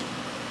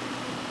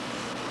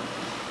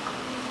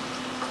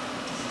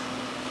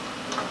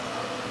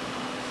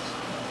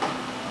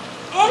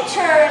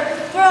 Enter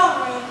the throne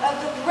room of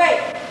the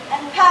great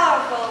and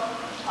powerful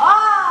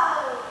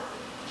Oz.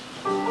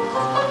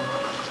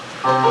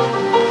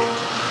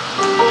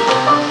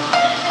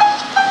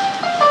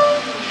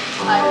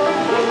 I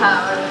got the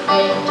power to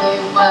make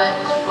you what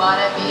you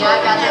wanna be. I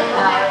got the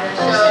power to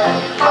show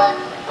you what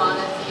you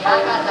wanna see. I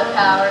got the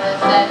power to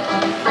set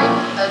you free.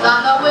 'Cause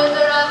I'm the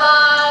Wizard of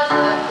Oz,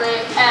 the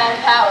great and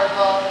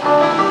powerful.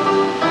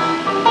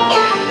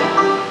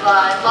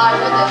 Life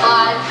larger than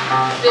life,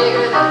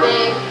 bigger than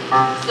big.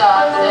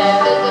 Some say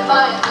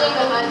mystifying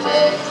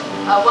thingamajig.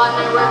 I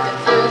wonder where the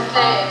two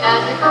say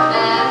magical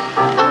man.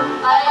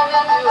 I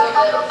even do a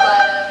little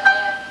sleight of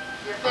hand.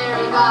 Your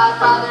fairy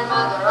godfather,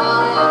 mother,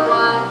 all in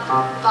one.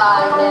 If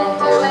I can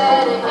do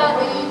it, it can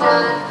be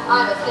done.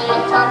 I'm a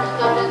snake charmer,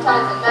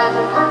 hypnotized and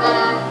magical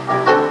man.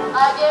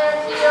 I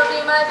guarantee you'll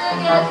be my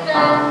biggest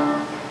fan.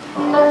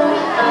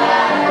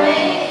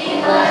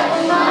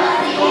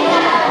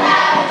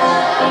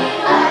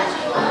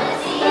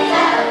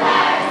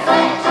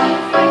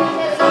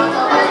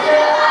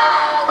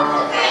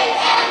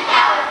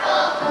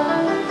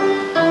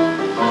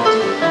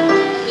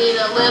 Need a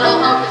little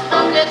hocus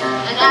pocus,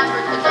 an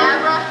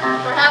abracadabra,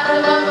 perhaps a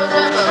mumbo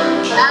jumbo,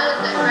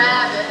 Alice and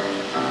Rabbit.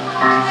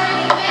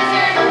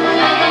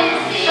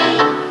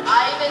 I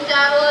even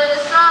dabble in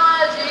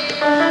astrology.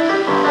 I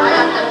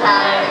got the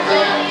power to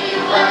give you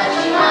what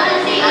you want to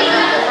see.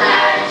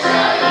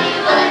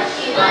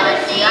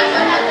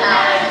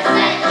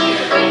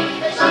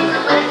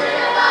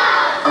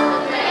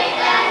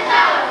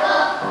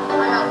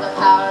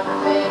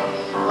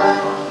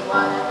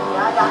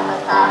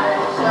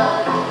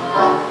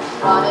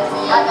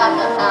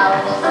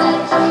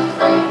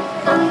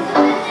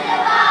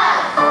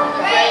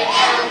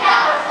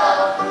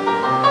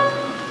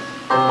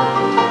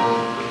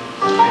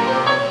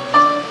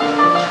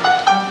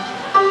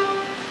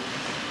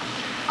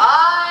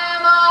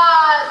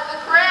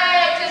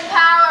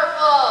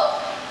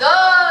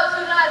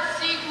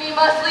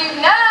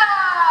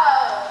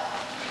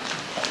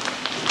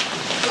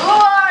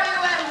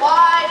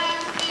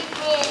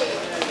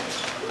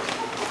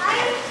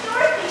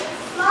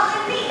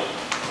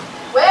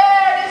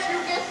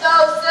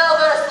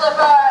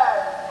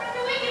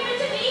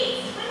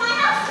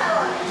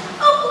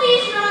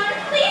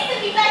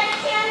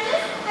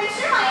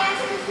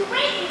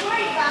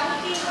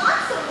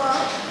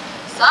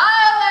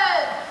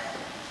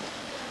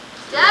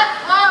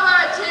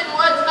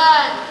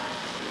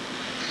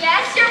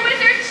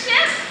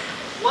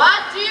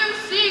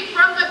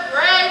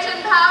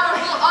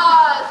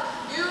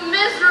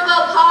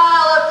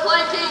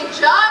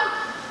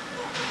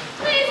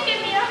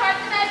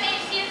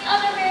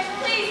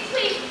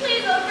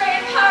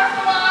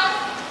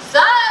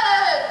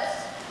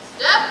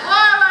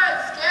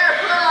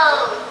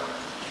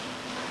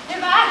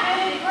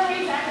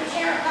 nitty-gritties I can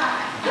tear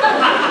apart.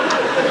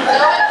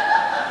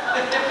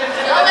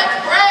 So it's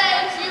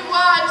brains you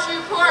want, you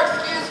poor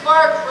excuse for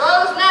a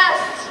crow's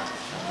nest.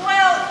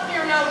 Well,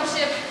 your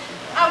nobleship,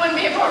 I wouldn't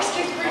be a poor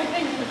excuse for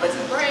anything if you put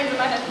some brains in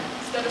my head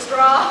instead of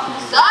straw.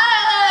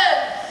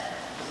 Silence!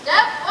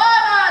 Step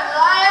forward,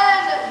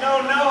 lion!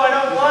 No, I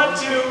don't want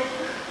to.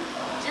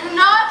 Do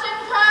not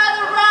incur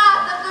the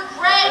wrath of the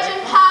great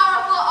and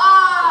powerful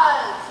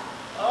Oz.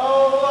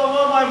 Oh, I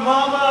want my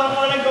mama. I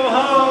want to go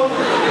home.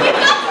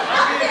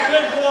 I'll be a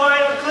good boy.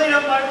 I'll clean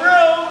up my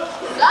room.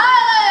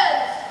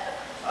 Silence!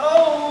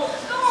 Oh,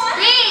 Go on.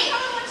 Speak.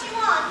 Tell me what you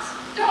want.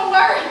 Don't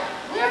worry,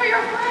 we're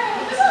your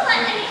friends. We won't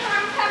let any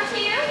harm come to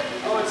you.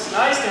 oh, it's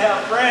nice to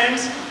have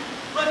friends.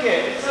 Look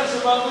it, it's such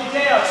a lovely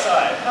day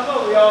outside. How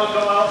about we all go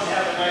out and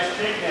have a nice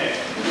picnic?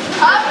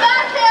 Come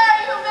back here,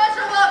 you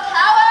miserable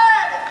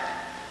coward!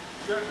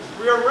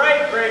 You're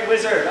right, great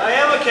wizard. I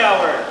am a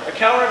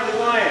cowardly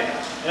lion.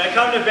 And I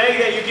come to beg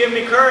that you give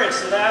me courage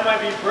so that I might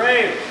be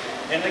brave.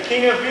 And the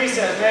king of beasts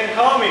has men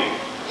call me.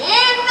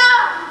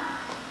 Enough!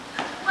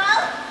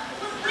 Well,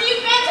 will you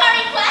grant our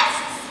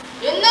requests?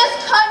 In this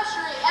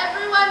country,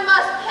 everyone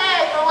must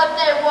pay for what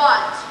they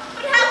want.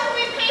 But how can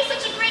we pay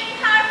such a great and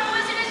powerful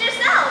wizard as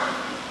yourself?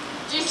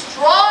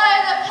 Destroy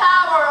the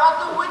power of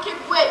the wicked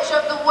witch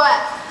of the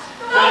West.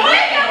 The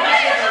wicked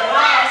witch of the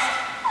West?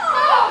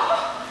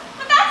 Oh,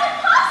 but that's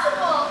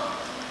impossible.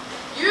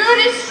 You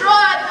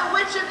destroyed the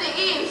witch of the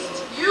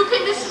East. You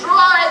can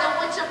destroy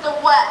the witch of the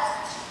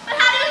West. But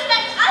how do you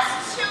expect us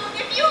to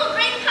if you, a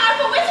great and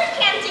powerful wizard,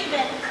 can't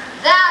even?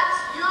 That's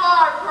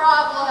your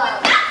problem.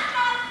 But that's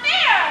not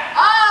fair.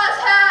 Oz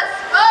has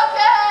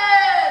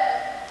spoken!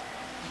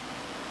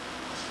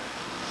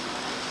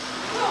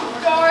 Oh,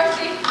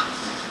 Dorothy,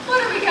 what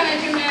are we gonna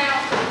do now?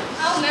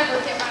 I'll never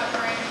get my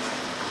brains.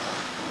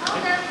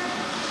 I'll never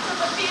feel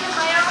the beat of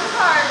my own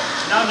heart.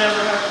 And I'll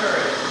never have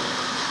courage.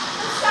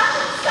 Stop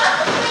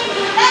the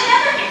screaming. That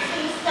never gets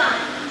things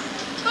done.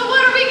 But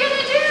what are we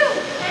gonna do?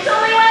 There's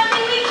only one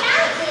thing we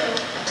can do.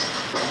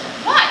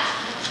 What?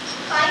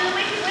 Find the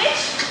wicked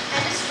witch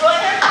and destroy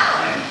her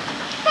power.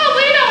 But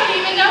we don't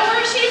even know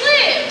where she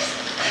lives.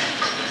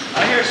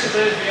 I hear she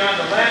lives beyond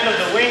the land of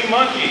the winged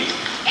monkey.